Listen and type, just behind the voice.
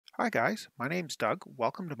Hi guys, my name's Doug.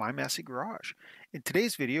 Welcome to My Messy Garage. In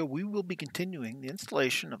today's video, we will be continuing the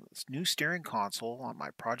installation of this new steering console on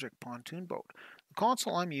my Project Pontoon boat. The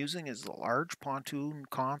console I'm using is the large pontoon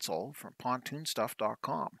console from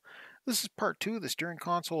pontoonstuff.com. This is part 2 of the steering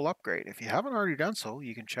console upgrade. If you haven't already done so,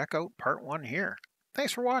 you can check out part 1 here.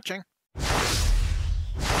 Thanks for watching.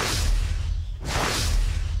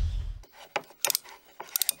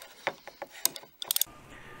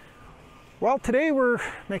 Well, today we're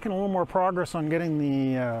making a little more progress on getting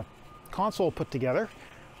the console put together.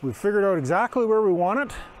 We've figured out exactly where we want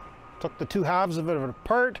it, took the two halves of it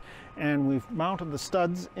apart, and we've mounted the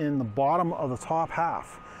studs in the bottom of the top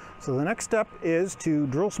half. So the next step is to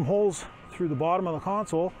drill some holes through the bottom of the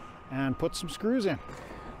console and put some screws in.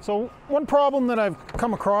 So one problem that I've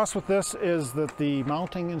come across with this is that the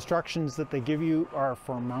mounting instructions that they give you are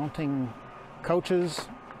for mounting couches,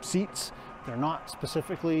 seats. They're not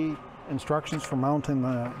specifically instructions for mounting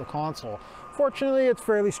the console. Fortunately, it's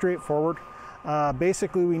fairly straightforward.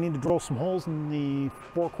 Basically, we need to drill some holes in the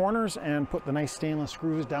four corners and put the nice stainless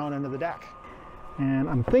screws down into the deck. And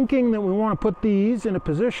I'm thinking that we want to put these in a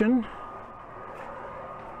position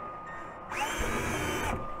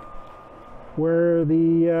where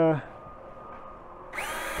the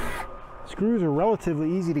screws are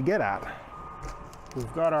relatively easy to get at.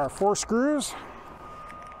 We've got our 4 screws.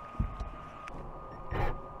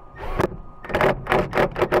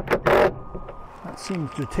 That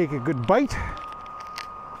seems to take a good bite.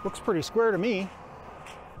 Looks pretty square to me.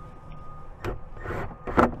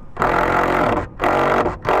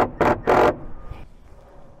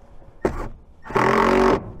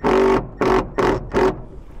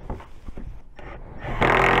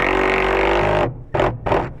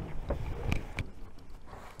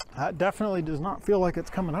 That definitely does not feel like it's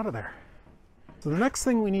coming out of there. So the next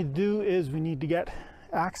thing we need to do is we need to get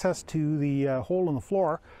access to the hole in the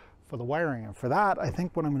floor for the wiring, and for that I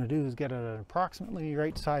think what I'm going to do is get an approximately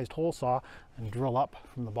right sized hole saw and drill up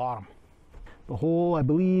from the bottom. The hole I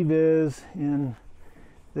believe is in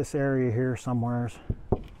this area here somewhere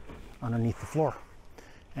underneath the floor,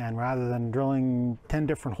 and rather than drilling 10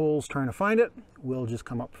 different holes trying to find it, we'll just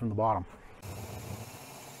come up from the bottom.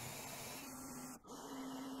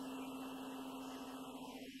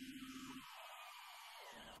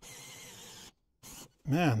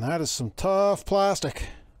 Man, that is some tough plastic.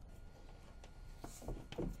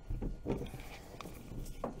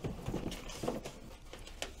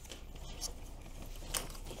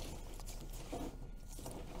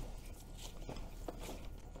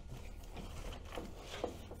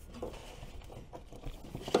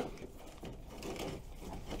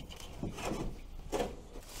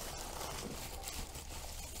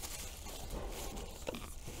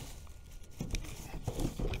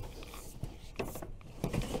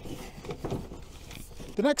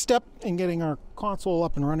 The next step in getting our console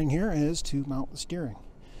up and running here is to mount the steering.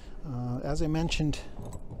 As I mentioned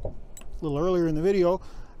a little earlier in the video,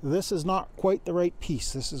 this is not quite the right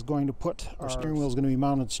piece. This is going to put our steering wheel is going to be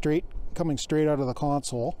mounted straight, coming straight out of the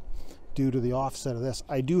console due to the offset of this.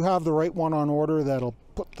 I do have the right one on order that'll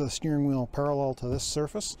put the steering wheel parallel to this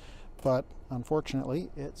surface, but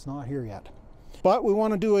unfortunately it's not here yet. But we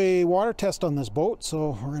want to do a water test on this boat,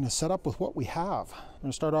 so we're going to set up with what we have. I'm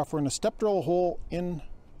going to start off, we're going to step drill a hole in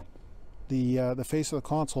the face of the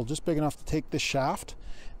console just big enough to take this shaft,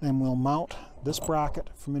 and we'll mount this bracket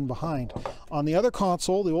from in behind. On the other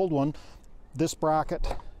console, the old one, this bracket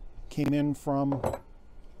came in from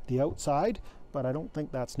the outside, but I don't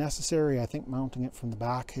think that's necessary. I think mounting it from the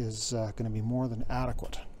back is going to be more than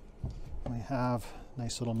adequate. We have a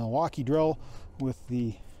nice little Milwaukee drill with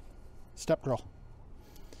the step drill,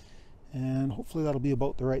 and hopefully that'll be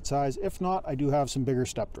about the right size. If not, I do have some bigger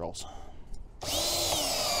step drills.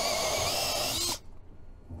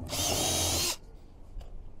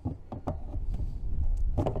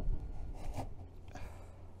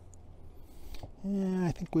 Yeah,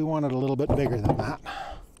 I think we want it a little bit bigger than that.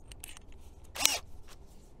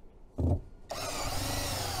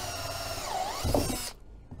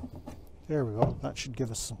 There we go. That should give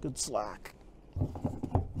us some good slack.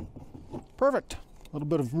 Perfect. A little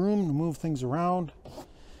bit of room to move things around.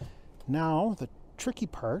 Now the tricky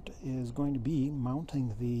part is going to be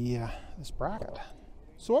mounting the this bracket.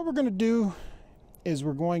 So what we're going to do is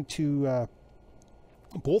we're going to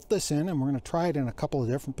bolt this in, and we're going to try it in a couple of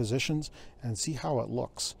different positions and see how it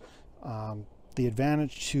looks. The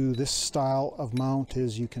advantage to this style of mount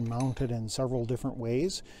is you can mount it in several different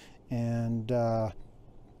ways, and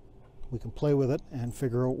we can play with it and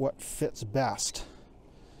figure out what fits best.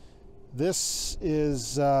 This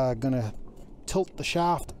is going to tilt the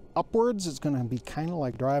shaft upwards. It's going to be kind of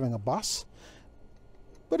like driving a bus,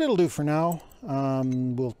 but it'll do for now.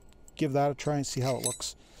 We'll give that a try and see how it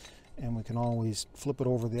looks, and we can always flip it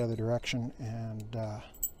over the other direction and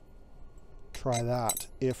try that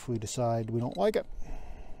if we decide we don't like it.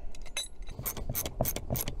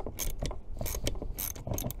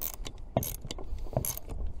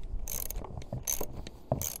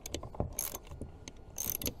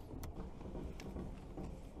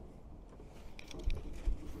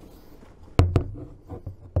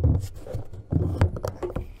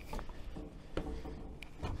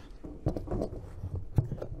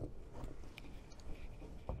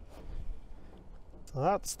 So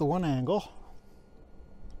that's the one angle,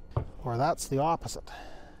 or that's the opposite.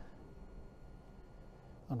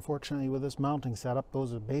 Unfortunately, with this mounting setup,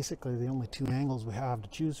 those are basically the only two angles we have to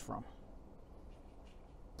choose from.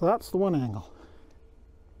 So that's the one angle.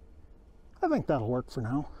 I think that'll work for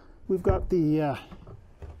now. We've got the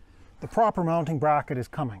proper mounting bracket is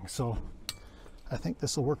coming, so I think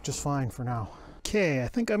this will work just fine for now. Okay, I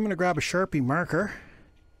think I'm going to grab a Sharpie marker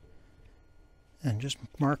and just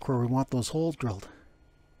mark where we want those holes drilled.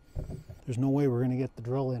 There's no way we're going to get the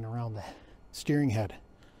drill in around the steering head.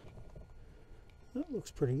 That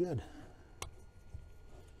looks pretty good.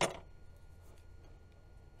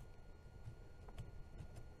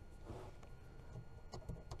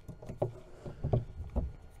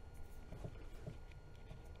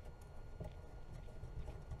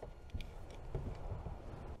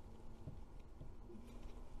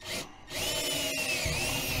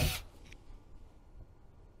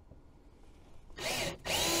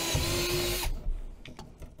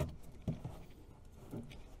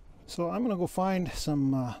 So I'm going to go find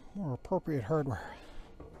some more appropriate hardware,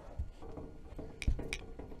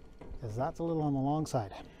 because that's a little on the long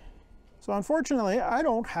side. So unfortunately, I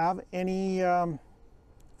don't have any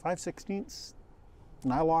 5/16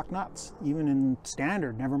 nylock nuts, even in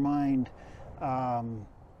standard, never mind in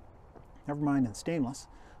stainless.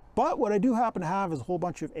 But what I do happen to have is a whole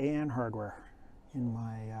bunch of AN hardware in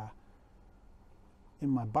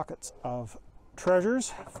my buckets of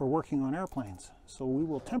treasures for working on airplanes. So we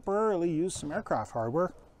will temporarily use some aircraft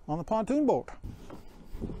hardware on the pontoon boat.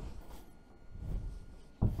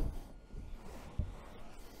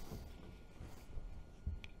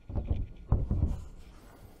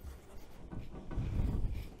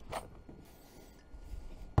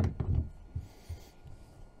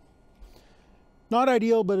 Not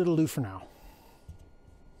ideal, but it'll do for now.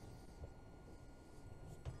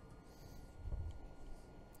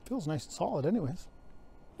 Feels nice and solid anyways.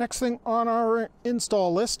 Next thing on our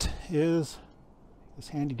install list is this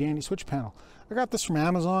handy dandy switch panel. I got this from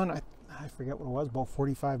Amazon. I forget what it was, about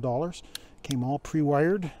 $45. Came all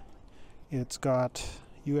pre-wired. It's got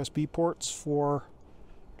USB ports for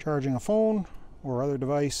charging a phone or other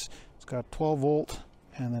device. It's got 12 volt,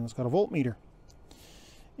 and then it's got a voltmeter.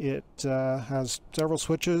 It has several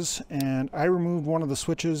switches, and I removed one of the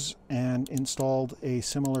switches and installed a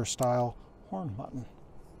similar style horn button.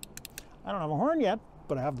 I don't have a horn yet,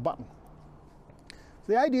 but I have the button. So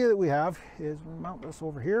the idea that we have is we mount this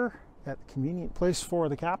over here at the convenient place for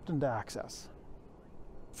the captain to access.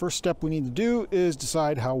 First step we need to do is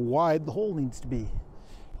decide how wide the hole needs to be.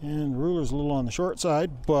 And the ruler's a little on the short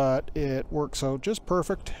side, but it works out just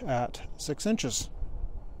perfect at 6 inches.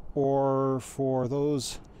 Or for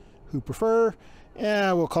those who prefer,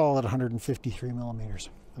 we'll call it 153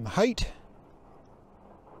 millimeters. And the height,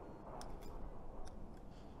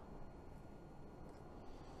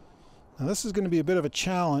 now this is going to be a bit of a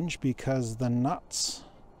challenge because the nuts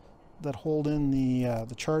that hold in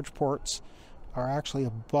the charge ports are actually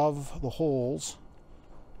above the holes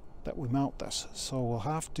that we mount this. So we'll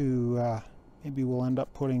have to, maybe we'll end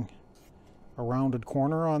up putting a rounded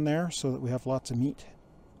corner on there so that we have lots of meat.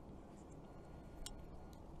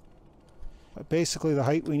 But basically the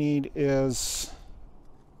height we need is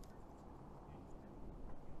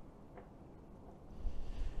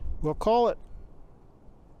we'll call it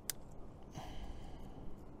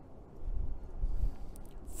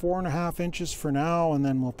 4.5 inches for now, and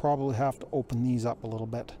then we'll probably have to open these up a little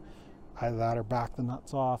bit. Either that or back the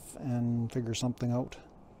nuts off and figure something out.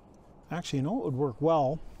 Actually, you know what would work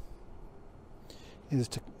well is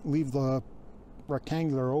to leave the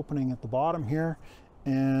rectangular opening at the bottom here,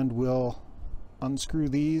 and we'll unscrew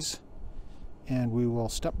these, and we will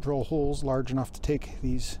step drill holes large enough to take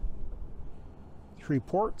these 3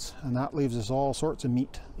 ports, and that leaves us all sorts of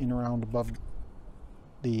meat in around above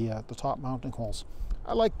the top mounting holes.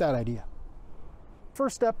 I like that idea.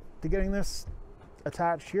 First step to getting this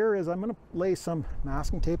attached here is I'm going to lay some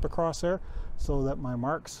masking tape across there so that my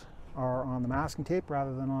marks are on the masking tape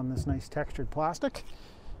rather than on this nice textured plastic.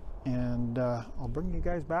 And I'll bring you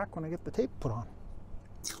guys back when I get the tape put on.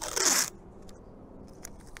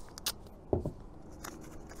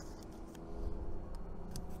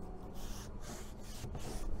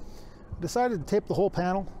 decided to tape the whole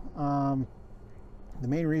panel. The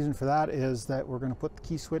main reason for that is that we're going to put the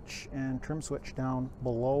key switch and trim switch down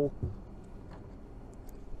below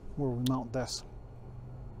where we mount this.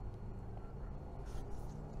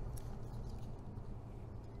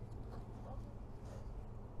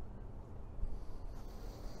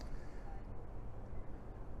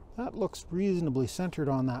 That looks reasonably centered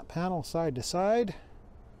on that panel side to side.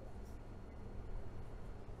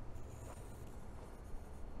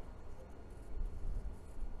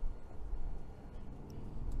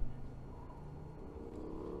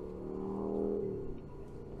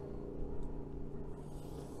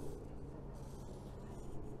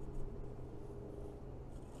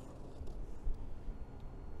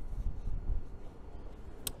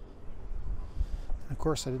 Of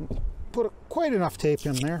course, I didn't put quite enough tape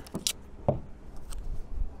in there.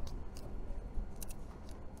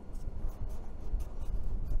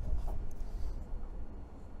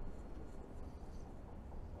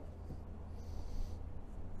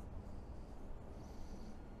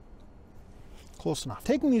 Close enough.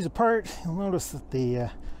 Taking these apart, you'll notice that the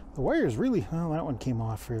wires really, well, that one came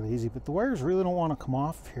off fairly easy, but the wires really don't want to come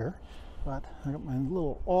off here. But I got my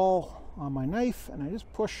little awl on my knife, and I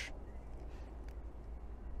just push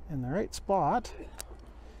in the right spot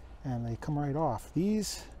and they come right off.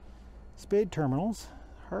 These spade terminals,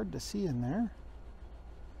 hard to see in there,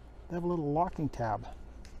 they have a little locking tab,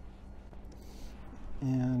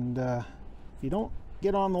 and if you don't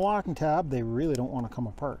get on the locking tab, they really don't want to come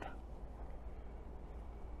apart.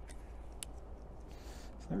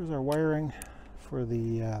 So there's our wiring for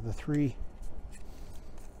the three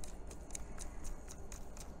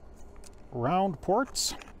round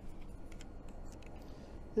ports.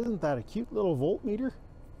 Isn't that a cute little voltmeter?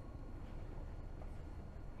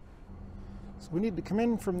 So we need to come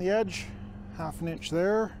in from the edge, 1/2 inch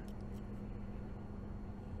there,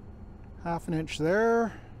 1/2 inch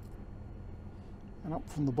there, and up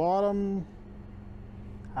from the bottom,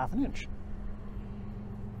 1/2 inch.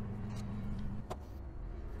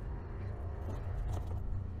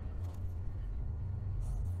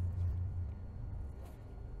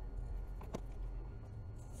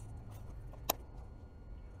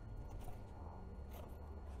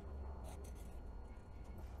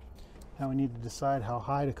 Now we need to decide how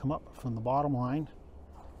high to come up from the bottom line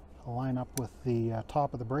to line up with the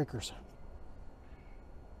top of the breakers.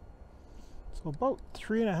 So about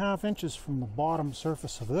 3.5 inches from the bottom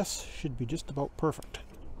surface of this should be just about perfect.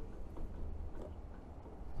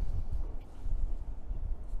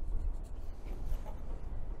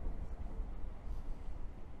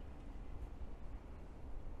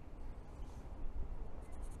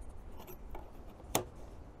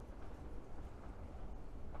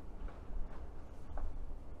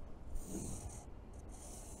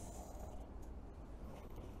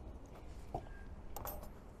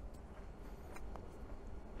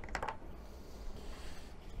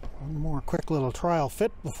 One more quick little trial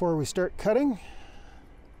fit before we start cutting.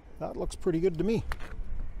 That looks pretty good to me.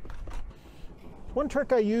 One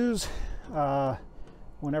trick I use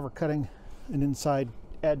whenever cutting an inside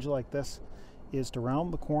edge like this is to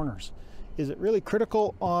round the corners. Is it really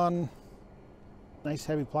critical on nice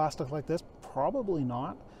heavy plastic like this? Probably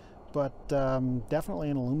not, but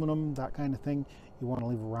definitely in aluminum, that kind of thing, you want to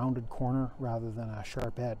leave a rounded corner rather than a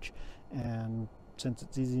sharp edge. And since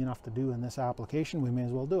it's easy enough to do in this application, we may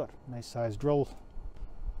as well do it. Nice size drill.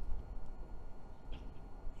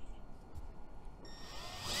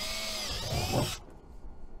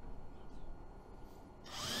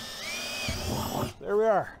 There we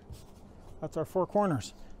are. That's our 4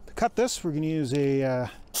 corners. To cut this, we're going to use a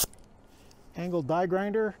angled die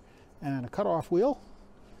grinder and a cut-off wheel,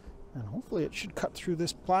 and hopefully it should cut through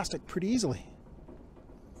this plastic pretty easily.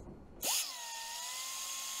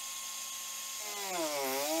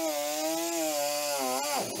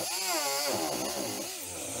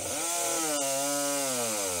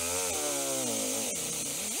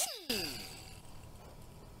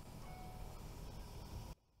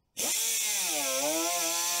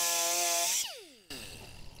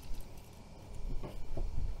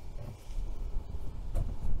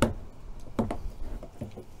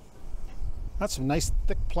 That's some nice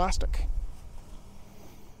thick plastic.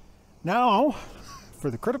 Now,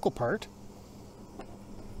 for the critical part,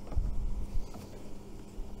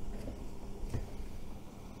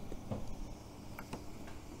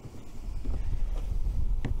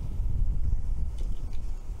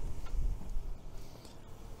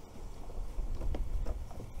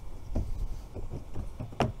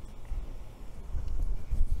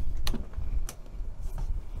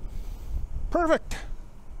 perfect.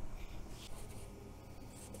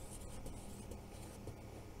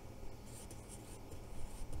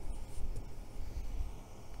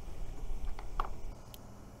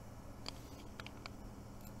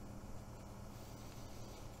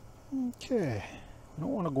 Okay, I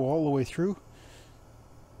don't want to go all the way through.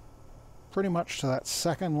 Pretty much to that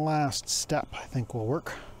second last step I think will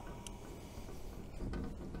work.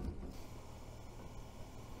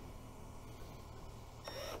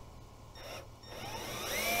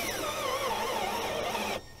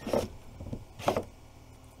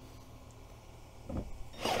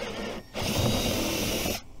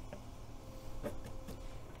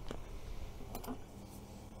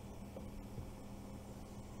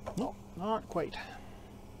 No, not quite.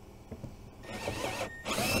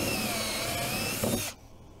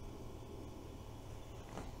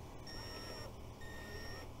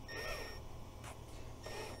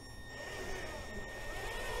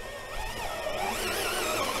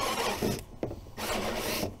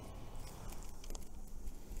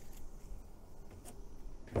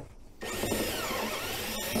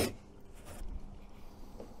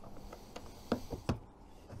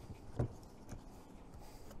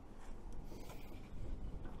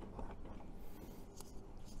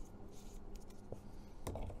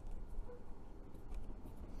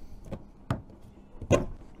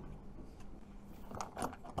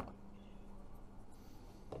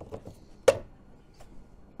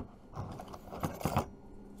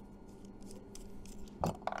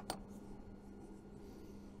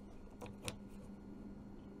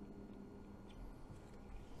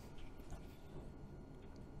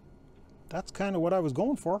 That's kind of what I was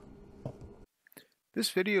going for. This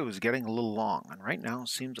video is getting a little long, and right now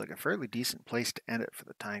seems like a fairly decent place to end it for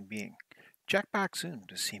the time being. Check back soon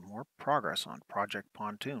to see more progress on Project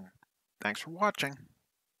Pontoon. Thanks for watching.